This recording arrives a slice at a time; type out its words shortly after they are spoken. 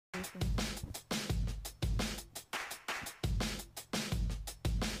everything.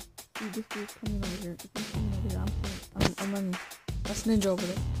 Dude, this dude's coming over here. If he's coming over here, I'm running. That's Ninja over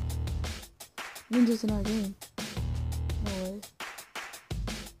there. Ninja's in our game. No way.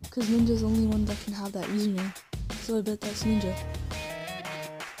 Because Ninja's the only one that can have that username. So I bet that's Ninja.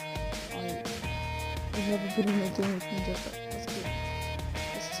 I've never been in a game with Ninja, but let's get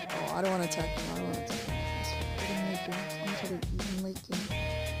oh, I don't want to attack him. Let's get in late game. I'm sort of even late game.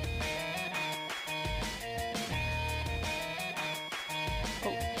 Oh.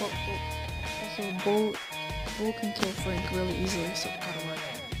 Also, Bull can kill Frank really easily, so gotta run.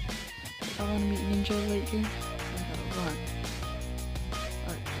 If I want to meet Ninja late game, I gotta run.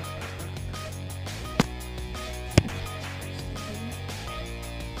 Alright.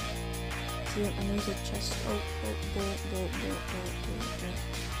 See, and there's a chest. Oh, Bull.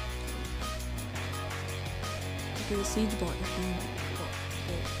 Okay, the siege bot is being Bull.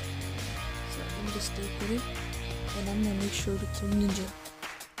 So I'm just stay put it, and I'm gonna make sure to kill Ninja.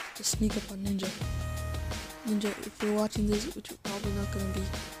 Just sneak up on Ninja. Ninja, if you're watching this, which you're probably not gonna be,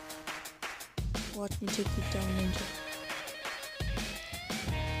 watch me take you down, Ninja.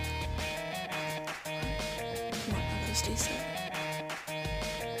 Come on, I gotta stay safe.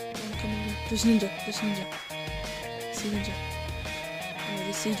 Don't come in here. There's Ninja. See Ninja. Oh,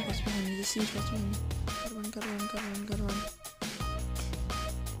 the siege bot's behind me. Gotta run.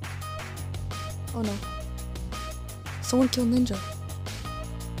 Oh no. Someone killed Ninja.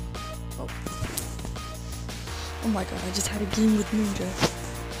 Oh my god, I just had a game with Ninja.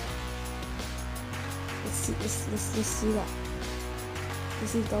 Let's see that.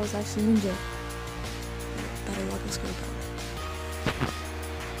 Let's see if that was actually Ninja. Battle log, let's go.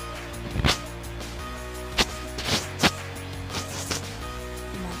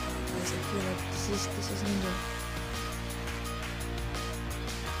 Oh my god, guys, I feel like this is Ninja.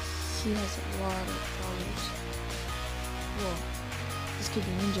 He has a lot of followers. Whoa, this could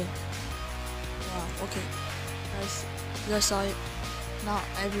be Ninja. Wow, okay. Guys, you guys saw it. Not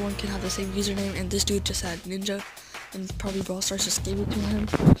everyone can have the same username, and this dude just had Ninja, and probably Brawl Stars just gave it to him.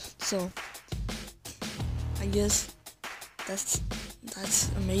 So I guess that's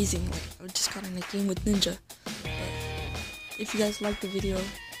amazing. Like, I just got in a game with Ninja. But if you guys liked the video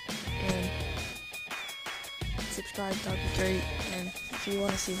and subscribe, that'd be great. And if you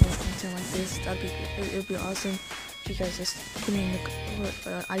want to see more content like this, it'd be awesome. If you guys just put me in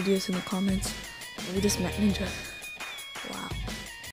the ideas in the comments. We just met Ninja.